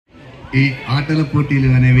ఈ ఆటల పోటీలు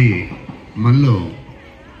అనేవి మనలో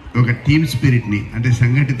ఒక టీమ్ స్పిరిట్ని అంటే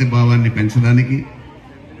సంఘటిత భావాన్ని పెంచడానికి,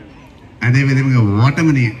 అదేవిధంగా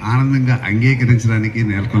ఓటమిని ఆనందంగా అంగీకరించడానికి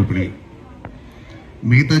నెలకొల్పినవి.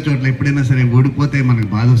 మిగతా చోట్ల ఎప్పుడైనా సరే ఓడిపోతే మనకు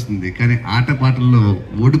బాధ వస్తుంది, కానీ ఆటపాటల్లో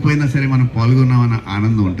ఓడిపోయినా సరే మనం పాల్గొన్నామన్న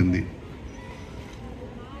ఆనందం ఉంటుంది.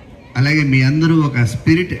 అలాగే మీ అందరూ ఒక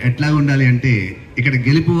స్పిరిట్ ఎట్లా ఉండాలి అంటే, ఇక్కడ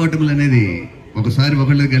గెలుపు ఓటములు అనేది ఒకసారి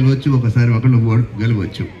ఒకళ్ళు గెలవచ్చు, ఒకసారి ఒకళ్ళు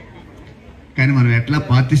గెలవచ్చు, కానీ మనం ఎట్లా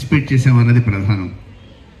పార్టిసిపేట్ చేసామన్నది ప్రధానం.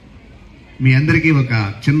 మీ అందరికీ ఒక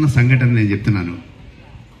చిన్న సంఘటన నేను చెప్తున్నాను.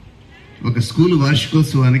 ఒక స్కూల్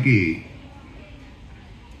వార్షికోత్సవానికి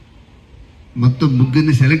మొత్తం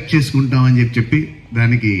ముగ్గురిని సెలెక్ట్ చేసుకుంటామని చెప్పి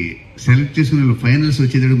దానికి సెలెక్ట్ చేసుకునే ఫైనల్స్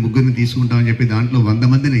వచ్చేటప్పుడు ముగ్గురిని తీసుకుంటామని చెప్పి దాంట్లో 100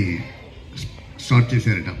 మందిని స్టార్ట్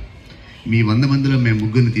చేశారట. మీ 100 మందిలో మేము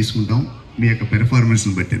ముగ్గురిని తీసుకుంటాం మీ యొక్క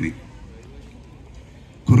పెర్ఫార్మెన్స్ని బట్టి.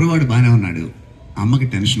 కుర్రవాడు బాగానే ఉన్నాడు, అమ్మకి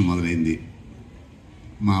టెన్షన్ మొదలైంది.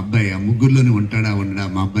 మా అబ్బాయి ఆ ముగ్గురులోనే ఉంటాడా ఉండడా,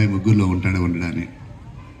 మా అబ్బాయి ముగ్గురులో ఉంటాడా ఉండడా అని.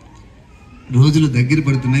 రోజులు దగ్గర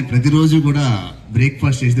పడుతున్నాయి. ప్రతిరోజు కూడా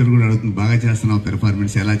బ్రేక్ఫాస్ట్ చేసేటప్పుడు కూడా అడుగుతుంది, బాగా చేస్తున్నావు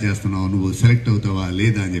పెర్ఫార్మెన్స్, ఎలా చేస్తున్నావు, నువ్వు సెలెక్ట్ అవుతావా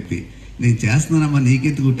లేదా అని చెప్పి. నేను చేస్తున్నానమ్మా,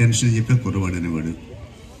 నీకెందుకు టెన్షన్ అని చెప్పి కుర్రవాడు అనేవాడు.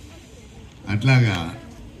 అట్లాగా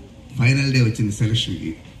ఫైనల్ డే వచ్చింది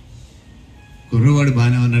సెలక్షన్కి. కుర్రవాడు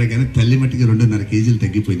బాగానే ఉన్నాడు, కానీ తల్లి మట్టికి 2.5 కేజీలు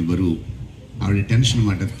తగ్గిపోయింది బరువు. ఆవిడ టెన్షన్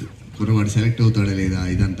అన్నమాట, కుర్రవాడు సెలెక్ట్ అవుతాడా లేదా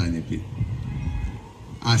ఇదంతా అని చెప్పి.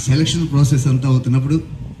 ఆ సెలక్షన్ ప్రాసెస్ అంతా అవుతున్నప్పుడు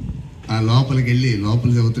ఆ లోపలికి వెళ్ళి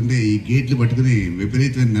లోపలికి అవుతుంటే ఈ గేట్లు పట్టుకుని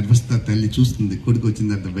విపరీతమైన నర్వస్తో తల్లి చూస్తుంది, కొడుకు వచ్చిన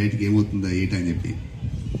తర్వాత బయటకు ఏమవుతుందా ఏటా అని చెప్పి.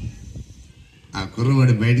 ఆ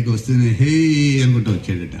కుర్రవాడు బయటకు వస్తూనే హే అనుకుంటూ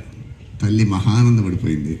వచ్చాడట. తల్లి మహానంద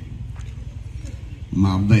పడిపోయింది.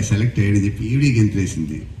 మా అబ్బాయి సెలెక్ట్ అయ్యాడని చెప్పి ఈవిడికి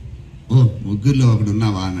గెంతులేసింది. ఓ ముగ్గురులో ఒకడు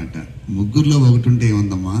ఉన్నావా అన్నట్ట. ముగ్గురులో ఒకటి ఉంటే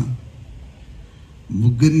ఏముందమ్మా,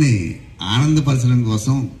 ముగ్గురిని ఆనందపరచడం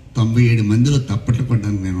కోసం 97 మందిలో తప్పట్లు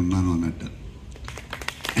పడ్డానికి నేను ఉన్నాను అన్నట్టు.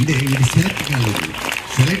 అంటే వీడు సెలెక్ట్ కాలేదు.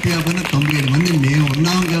 సెలెక్ట్ కాకపోయినా 97 మంది మేము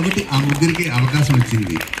ఉన్నాం కాబట్టి ఆ ముగ్గురికి అవకాశం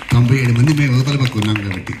వచ్చింది. 97 మంది మేము అవతల పక్క ఉన్నాం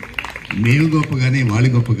కాబట్టి మేము గొప్ప కానీ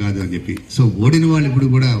వాళ్ళు గొప్ప కాదు అని చెప్పి. సో ఓడిన వాళ్ళు ఇప్పుడు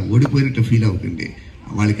కూడా ఓడిపోయినట్టు ఫీల్ అవ్వకండి,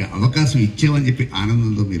 వాళ్ళకి అవకాశం ఇచ్చామని చెప్పి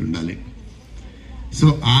ఆనందంతో మీరు ఉండాలి. సో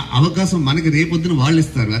ఆ అవకాశం మనకి రేపొద్దున వాళ్ళు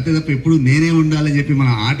ఇస్తారు, అంతే తప్ప ఎప్పుడు నేనే ఉండాలని చెప్పి మన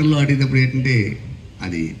ఆటల్లో ఆడేటప్పుడు ఏంటంటే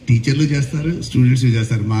అది టీచర్లు చేస్తారు, స్టూడెంట్స్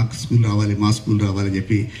చేస్తారు. మా స్కూల్ రావాలి, మా స్కూల్ రావాలని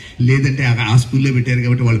చెప్పి. లేదంటే ఆ స్కూల్లో పెట్టారు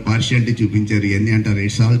కాబట్టి వాళ్ళు పార్షియాలిటీ చూపించారు ఇవన్నీ అంటారు.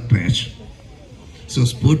 It's all trash. సో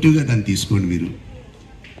స్పోర్టివ్గా దాన్ని తీసుకోండి. మీరు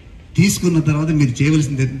తీసుకున్న తర్వాత మీరు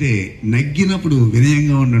చేయవలసింది ఏంటంటే, నగ్గినప్పుడు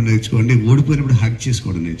వినయంగా ఉండడం నేర్చుకోండి, ఓడిపోయినప్పుడు హక్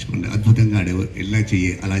చేసుకోవడం నేర్చుకోండి. అద్భుతంగా ఆడేవో, ఇలా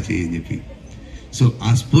చెయ్యి అలా చెయ్యి అని చెప్పి. సో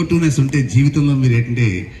ఆ స్పోర్టివ్నెస్ ఉంటే జీవితంలో మీరు ఏంటంటే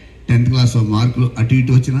 10th క్లాస్లో మార్కులు అటు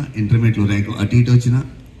ఇటు వచ్చినా, ఇంటర్మీడియట్లో ర్యాంకులు అటు ఇటు వచ్చినా,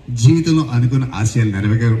 జీవితంలో అనుకున్న ఆశయాలు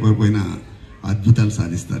నెరవేరకపోయినా అద్భుతాలు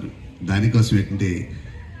సాధిస్తారు. దానికోసం ఏంటంటే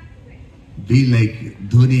బీ లైక్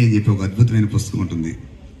ధోని అని చెప్పి ఒక అద్భుతమైన పుస్తకం ఉంటుంది.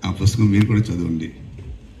 ఆ పుస్తకం మీరు కూడా చదవండి.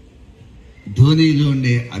 ధోనిలో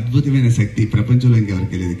ఉండే అద్భుతమైన శక్తి ప్రపంచంలో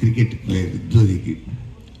ఇంకెవరికి లేదు, క్రికెట్ ప్లేయర్ ధోనికి.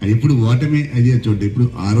 అది ఎప్పుడు ఓటమే అదే చూడండి, ఇప్పుడు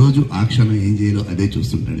ఆ రోజు ఆ క్షణం ఏం చేయాలో అదే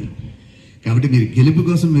చూస్తుంటాడు. కాబట్టి మీరు గెలుపు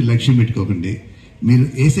కోసం మీరు లక్ష్యం పెట్టుకోకండి, మీరు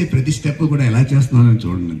వేసే ప్రతి స్టెప్ కూడా ఎలా చేస్తున్నారని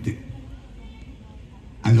చూడండి అంతే.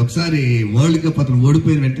 అది ఒకసారి వరల్డ్ కప్ అతను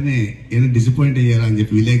ఓడిపోయిన వెంటనే ఏదో డిసప్పాయింట్ అయ్యారా అని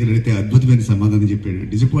చెప్పి విలేకరు అడిగితే అద్భుతమైన సమాధానం చెప్పాడు.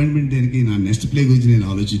 డిసప్పాయింట్మెంట్ దేనికి, నా నెక్స్ట్ ప్లే గురించి నేను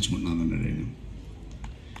ఆలోచించుకుంటున్నాను అన్నాడు ఆయన.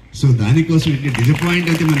 సో దానికోసం ఏంటి, డిసప్పాయింట్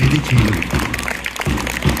అయితే మనం ఏది చేయలేదు.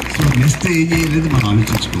 సో నెక్స్ట్ ఏం చేయలేదు మనం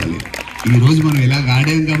ఆలోచించుకోవాలి. ఈ రోజు మనం ఇలాగ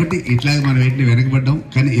ఆడాం కాబట్టి ఇట్లాగ మనం ఏంటి వెనకబడ్డాం,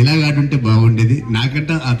 కానీ ఇలాగ ఆడుంటే బాగుండేది.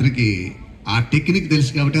 నాకంటే అతనికి ఆ టెక్నిక్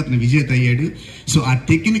తెలుసు కాబట్టి అతను విజేత అయ్యాడు. సో ఆ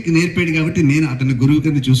టెక్నిక్ నేర్పాడు కాబట్టి నేను అతని గురువు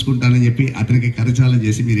కింద చూసుకుంటానని చెప్పి అతనికి కరచాలం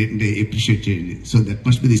చేసి మీరు ఏంటంటే అప్రిషియేట్ చేయండి. So that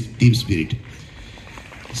must be the team spirit.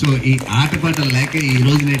 So ఈ ఆటపాటలు లేక ఈ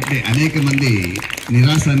రోజున ఏంటంటే అనేక మంది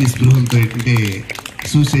నిరాశాన్ని స్పృహలతో ఏంటంటే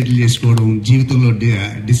సూసైడ్లు చేసుకోవడం, జీవితంలో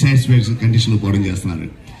డిసాటిస్ఫాక్షన్ కండిషన్లో పోవడం చేస్తున్నారు.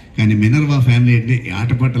 కానీ మినర్వా ఫ్యామిలీ అంటే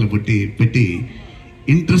ఆటపాటలు పెట్టి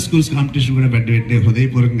ఇంటర్ స్కూల్స్ కాంపిటీషన్ కూడా పెట్టే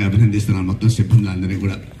హృదయపూర్వకంగా అభినందిస్తున్నాను మొత్తం సిబ్బందులందరినీ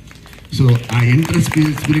కూడా. సో ఆ ఇంటర్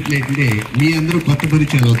స్పిరిట్లో ఏంటంటే మీ అందరూ కొత్త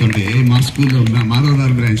పరిచయాలు అవుతుంటే, మా స్కూల్లో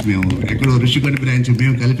మాధవదారు బ్రాంచ్ మేము, ఎక్కడో ఋషికొండ బ్రాంచ్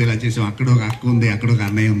మేము కలిపి ఇలా చేసాం, అక్కడ ఒక అక్క ఉంది, అక్కడ ఒక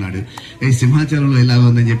అన్నయ్య ఉన్నాడు, సింహాచలంలో ఇలా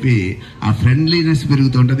ఉందని చెప్పి ఆ ఫ్రెండ్లీనెస్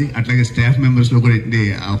పెరుగుతుంటుంది. అట్లాగే స్టాఫ్ మెంబర్స్లో కూడా ఏంటంటే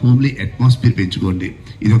ఆ హోమ్లీ అట్మాస్ఫియర్ పెంచుకోండి.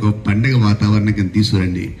 ఇది ఒక పండగ వాతావరణం కింద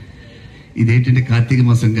తీసుకురండి. ఇదేంటంటే కార్తీక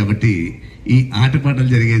మాసం కాబట్టి ఈ ఆటపాటలు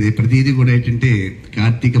జరిగేది ప్రతిదీ కూడా ఏంటంటే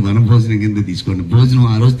కార్తీక వనభోజనం కింద తీసుకోండి. భోజనం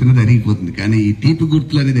ఆ రోజు తిన్నది అరిగిపోతుంది, కానీ ఈ తీపి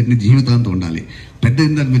గుర్తులు అనేది ఏంటంటే జీవితాంతం ఉండాలి. పెద్ద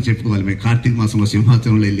ఇందాక మీరు చెప్పుకోవాలి, మేము కార్తీక మాసంలో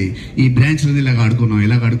సింహాచలంలో వెళ్ళి ఈ బ్రాంచ్లో ఇలాగ ఆడుకున్నాం,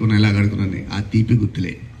 ఇలాగ ఆడుకున్నాం, ఇలాగ ఆడుకున్నాం, ఆ తీపి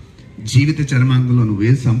గుర్తులే జీవిత చరమాంగంలో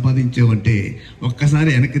నువ్వేం సంపాదించావంటే ఒక్కసారి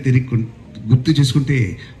వెనక్కి తిరిగి గుర్తు చేసుకుంటే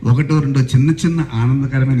ఒకటో రెండో చిన్న చిన్న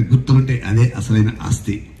ఆనందకరమైన గుర్తులుంటే అదే అసలైన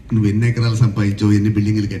ఆస్తి. నువ్వు ఎన్ని ఎకరాలు సంపాదించావు, ఎన్ని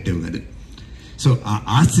బిల్డింగ్లు కట్టావు కాదు. సో ఆ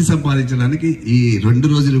ఆస్తి సంపాదించడానికి ఈ 2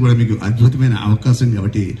 రోజులు కూడా మీకు అద్భుతమైన అవకాశం.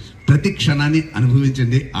 కాబట్టి ప్రతి క్షణాన్ని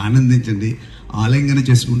అనుభవించండి, ఆనందించండి, ఆలింగన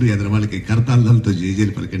చేసుకుంటూ ఎదరవాళ్ళకి కరతాళాలతో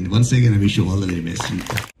జేజేలు పలకండి. Once again I wish you all the very best.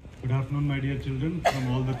 Good afternoon, my dear children, from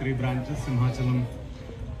all the 3 branches, Simhachalam,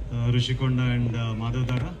 Rishikonda and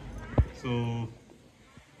Madhavdara. So,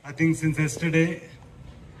 I think since yesterday,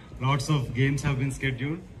 lots of games have been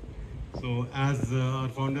scheduled. So, as our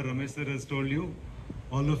founder Ramesh sir has told you,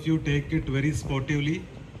 all of you take it very sportively,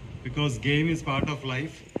 because game is part of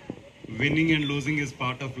life. Winning and losing is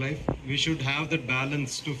part of life. We should have that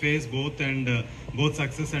balance to face both and both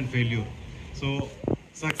success and failure. So,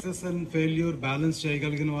 success and failure balance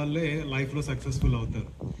cheyagalagina valle life lo successful avutaru.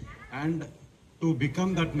 And to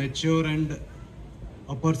become that mature and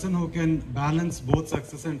a person who can balance both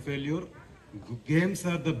success and failure, games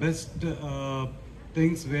are the best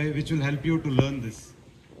things which will help you to learn this.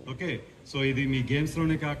 Okay, so ఇది మీ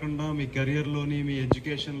గేమ్స్లోనే కాకుండా మీ కెరియర్లోని, మీ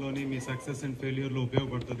ఎడ్యుకేషన్లోని, మీ success and ఫెయిల్యూర్లో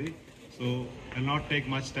ఉపయోగపడుతుంది. So I not take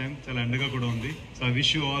much time, చాలా ఎండగా కూడా ఉంది. So I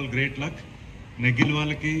wish you all great luck. నెగ్గిన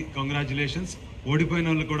వాళ్ళకి congratulations, ఓడిపోయిన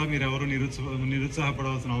వాళ్ళు కూడా మీరు ఎవరు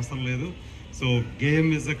నిరుత్సాహపడవలసిన అవసరం లేదు. So game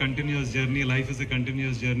is a continuous journey, life is a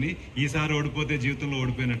continuous journey. ఈసారి ఓడిపోతే జీవితంలో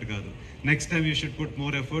ఓడిపోయినట్టు కాదు. Next time you should put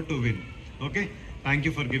more effort to win. Okay, thank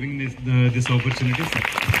you for giving this opportunity.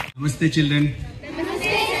 Namaste children.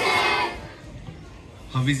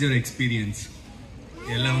 How is your experience?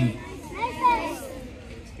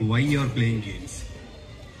 Why you are playing games?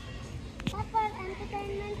 For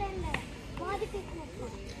entertainment and body fitness.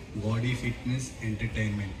 Body fitness,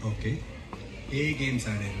 entertainment. Okay. A games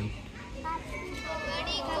ఆడారు?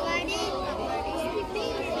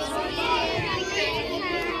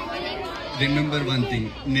 Remember one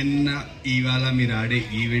thing, నిన్న ఇవాళ మీరు ఆడే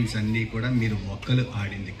events అన్నీ కూడా మీరు ఒక్కరు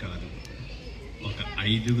ఆడింది కాదు, ఒక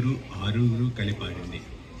 5, 6 కలిపి ఆడింది.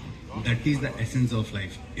 That is the essence of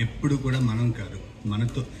life. ఎప్పుడు కూడా మనం కాదు,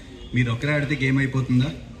 మనతో మీరు ఒకరే ఆడితే గేమ్ అయిపోతుందా?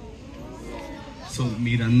 సో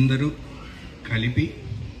మీరందరూ కలిపి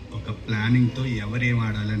ఒక ప్లానింగ్తో ఎవరేం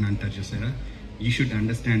ఆడాలని అంటారు చూసారా? యూ షుడ్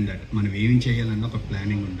అండర్స్టాండ్ దట్ మనం ఏం చేయాలన్నా ఒక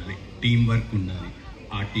ప్లానింగ్ ఉండాలి, టీం వర్క్ ఉండాలి.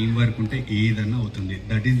 ఆ టీం వర్క్ ఉంటే ఏదన్నా అవుతుంది.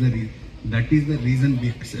 That is the reason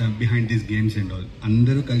behind this games and all.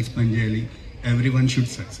 అందరూ కలిసి పనిచేయాలి. Every one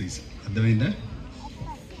should success. అర్థమైందా?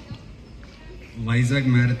 వైజాగ్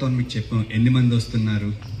మ్యారథాన్ మీకు చెప్పాం, ఎన్ని మంది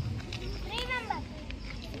వస్తున్నారు?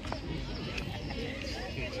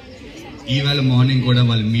 ఇవాళ మార్నింగ్ కూడా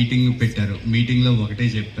వాళ్ళు మీటింగ్ పెట్టారు. మీటింగ్లో ఒకటే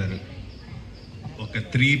చెప్పారు, ఒక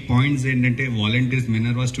 3 పాయింట్స్ ఏంటంటే వాలంటీర్స్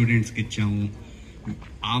మినర్వా స్టూడెంట్స్కి ఇచ్చాము.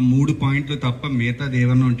 ఆ 3 పాయింట్లు తప్ప మిగతాది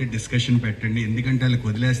ఏమన్నా ఉంటే డిస్కషన్ పెట్టండి, ఎందుకంటే వాళ్ళకి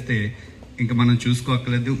వదిలేస్తే ఇంకా మనం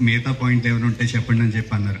చూసుకోక్కర్లేదు. మిగతా పాయింట్ ఏమైనా ఉంటే చెప్పండి అని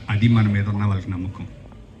చెప్పి అన్నారు. అది మన మీద ఉన్న వాళ్ళకి నమ్మకం.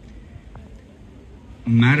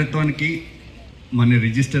 మ్యారథాన్కి మన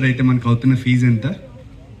రిజిస్టర్ అయితే మనకు అవుతున్న ఫీజు ఎంత?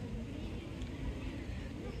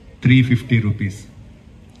 350 రూపీస్.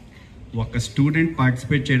 ఒక స్టూడెంట్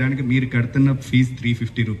పార్టిసిపేట్ చేయడానికి మీరు కడుతున్న ఫీజు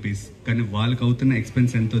 350 రూపీస్. కానీ వాళ్ళకి అవుతున్న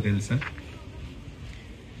ఎక్స్పెన్స్ ఎంతో తెలుసా?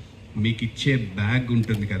 మీకు ఇచ్చే బ్యాగ్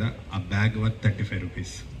ఉంటుంది కదా, ఆ బ్యాగ్ వర్త్ 35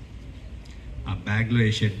 రూపీస్. ఆ బ్యాగ్లో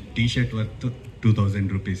వేసే టీషర్ట్ వర్త్ 2000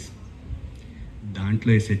 రూపీస్.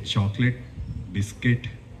 దాంట్లో వేసే చాక్లెట్, బిస్కెట్,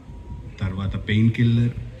 తర్వాత పెయిన్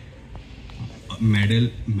కిల్లర్,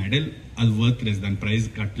 మెడల్ అది వర్త్ లెస్, దాని ప్రైస్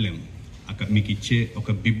కట్టలేము. అక్కడ మీకు ఇచ్చే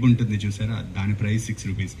ఒక బిబ్ ఉంటుంది చూసారా, దాని ప్రైస్ 6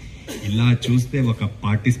 రూపీస్. ఇలా చూస్తే ఒక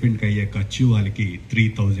పార్టిసిపెంట్కి అయ్యే ఖర్చు వాళ్ళకి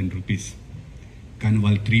 3000 రూపీస్. కానీ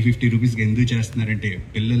వాళ్ళు 350 రూపీస్కి ఎందుకు చేస్తున్నారంటే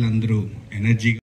పిల్లలందరూ ఎనర్జీగా